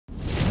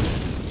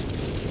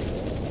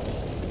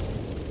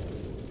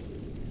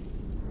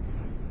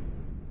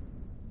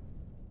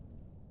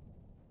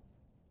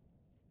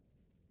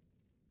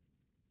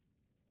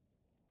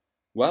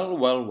Well,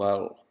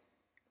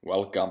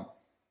 welcome.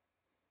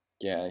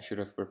 Yeah, I should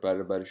have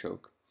prepared a better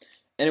joke.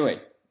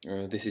 Anyway,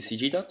 this is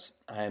CG Tuts.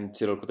 I'm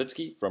Cyril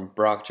Kotecky from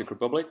Prague, Czech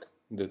Republic,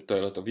 the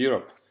toilet of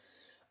Europe.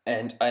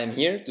 And I am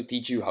here to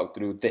teach you how to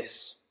do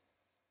this.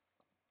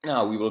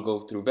 Now, we will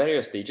go through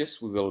various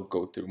stages. We will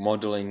go through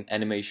modeling,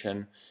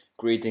 animation,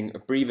 creating a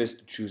Pre-Viz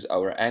to choose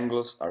our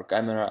angles, our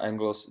camera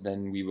angles.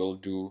 Then we will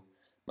do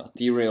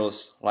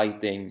materials,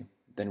 lighting.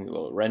 Then we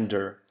will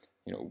render,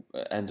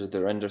 enter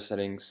the render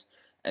settings.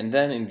 And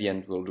then in the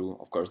end, we'll do,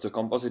 of course, the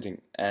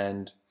compositing.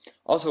 And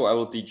also, I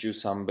will teach you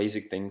some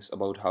basic things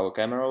about how a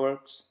camera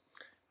works,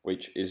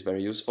 which is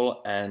very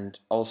useful. And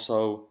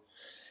also,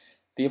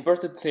 the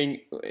important thing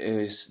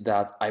is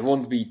that I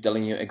won't be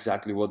telling you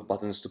exactly what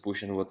buttons to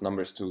push and what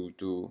numbers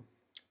to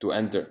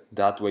enter.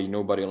 That way,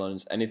 nobody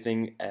learns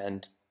anything,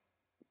 and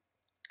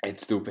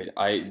it's stupid.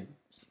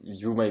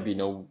 You maybe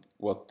know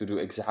what to do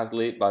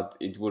exactly, but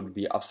it would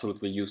be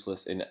absolutely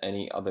useless in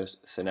any other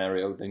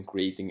scenario than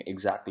creating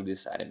exactly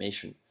this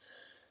animation.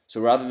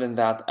 So rather than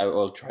that, I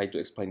will try to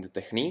explain the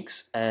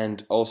techniques,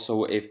 and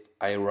also if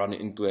I run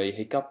into a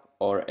hiccup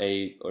or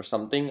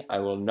something, I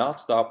will not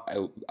stop.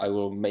 I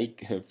will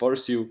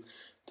force you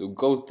to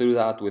go through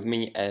that with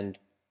me and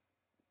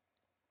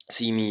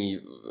see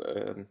me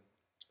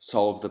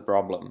solve the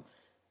problem.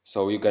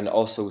 So you can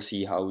also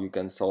see how you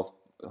can solve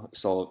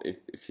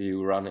if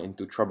you run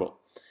into trouble.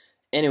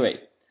 Anyway,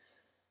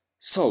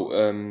 so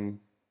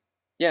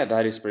yeah,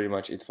 that is pretty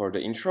much it for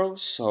the intro.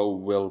 So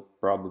we'll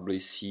probably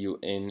see you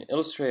in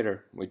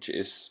Illustrator, which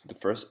is the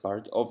first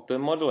part of the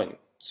modeling.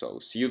 So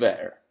see you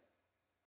there.